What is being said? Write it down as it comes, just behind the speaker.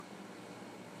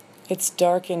It's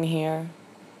dark in here.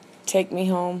 Take me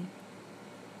home.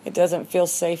 It doesn't feel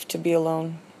safe to be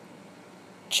alone.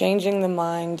 Changing the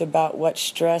mind about what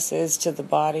stress is to the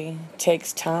body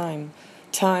takes time.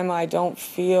 Time I don't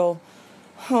feel.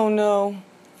 Oh no.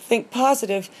 Think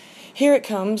positive. Here it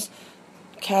comes.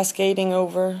 Cascading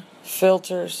over.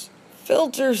 Filters.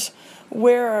 Filters!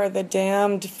 Where are the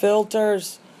damned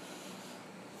filters?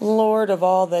 Lord of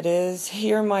all that is,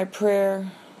 hear my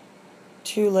prayer.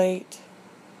 Too late.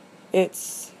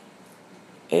 It's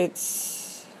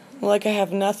like I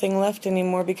have nothing left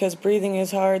anymore because breathing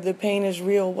is hard, the pain is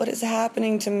real. What is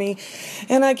happening to me?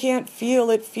 And I can't feel.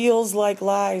 It feels like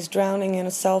lies, drowning in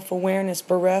a self-awareness,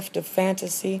 bereft of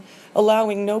fantasy,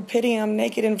 allowing no pity. I'm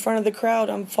naked in front of the crowd.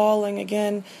 I'm falling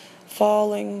again,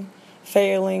 falling,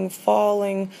 failing,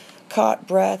 falling, caught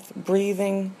breath,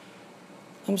 breathing.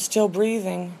 I'm still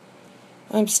breathing.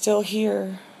 I'm still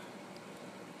here.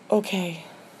 Okay.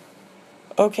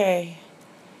 Okay.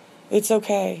 It's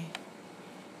okay.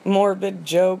 Morbid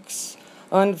jokes,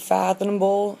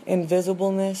 unfathomable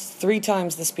invisibleness, 3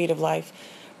 times the speed of life,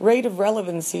 rate of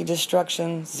relevancy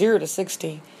destruction, 0 to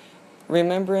 60.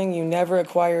 Remembering you never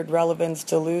acquired relevance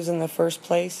to lose in the first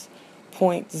place,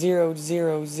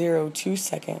 0.0002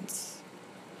 seconds.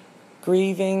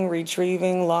 Grieving,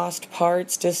 retrieving lost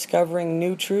parts, discovering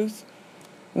new truth,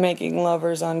 making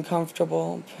lovers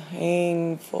uncomfortable,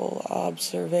 painful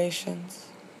observations.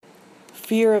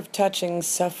 Fear of touching,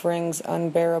 sufferings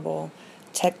unbearable,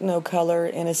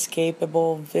 technicolor,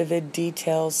 inescapable, vivid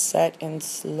details set in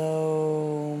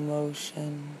slow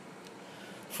motion.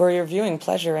 For your viewing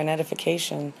pleasure and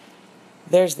edification,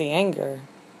 there's the anger.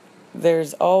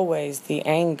 There's always the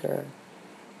anger.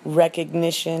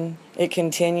 Recognition, it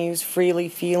continues, freely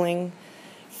feeling,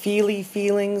 feely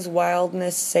feelings,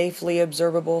 wildness safely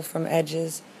observable from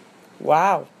edges.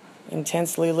 Wow,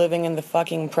 intensely living in the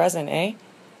fucking present, eh?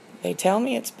 They tell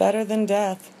me it's better than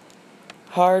death.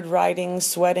 Hard writing,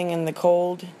 sweating in the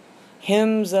cold.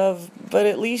 Hymns of, but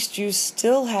at least you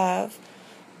still have.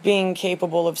 Being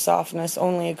capable of softness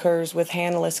only occurs with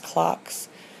handless clocks,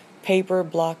 paper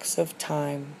blocks of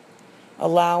time.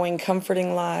 Allowing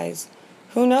comforting lies.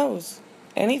 Who knows?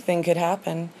 Anything could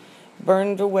happen.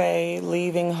 Burned away,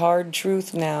 leaving hard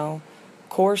truth now.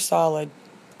 Core solid.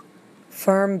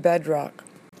 Firm bedrock.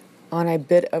 On a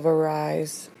bit of a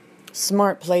rise.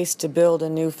 Smart place to build a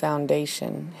new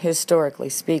foundation, historically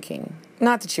speaking.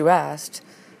 Not that you asked.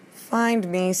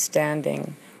 Find me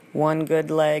standing, one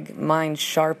good leg, mind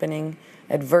sharpening,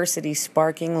 adversity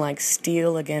sparking like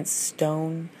steel against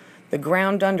stone. The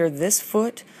ground under this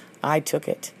foot, I took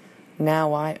it.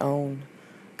 Now I own.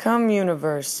 Come,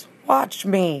 universe, watch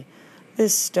me.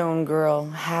 This stone girl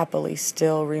happily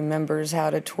still remembers how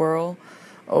to twirl,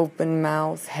 open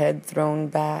mouth, head thrown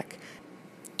back,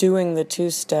 doing the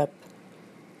 2-step.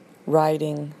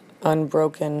 Writing,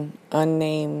 unbroken,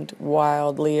 unnamed,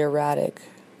 wildly erratic,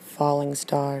 falling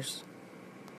stars.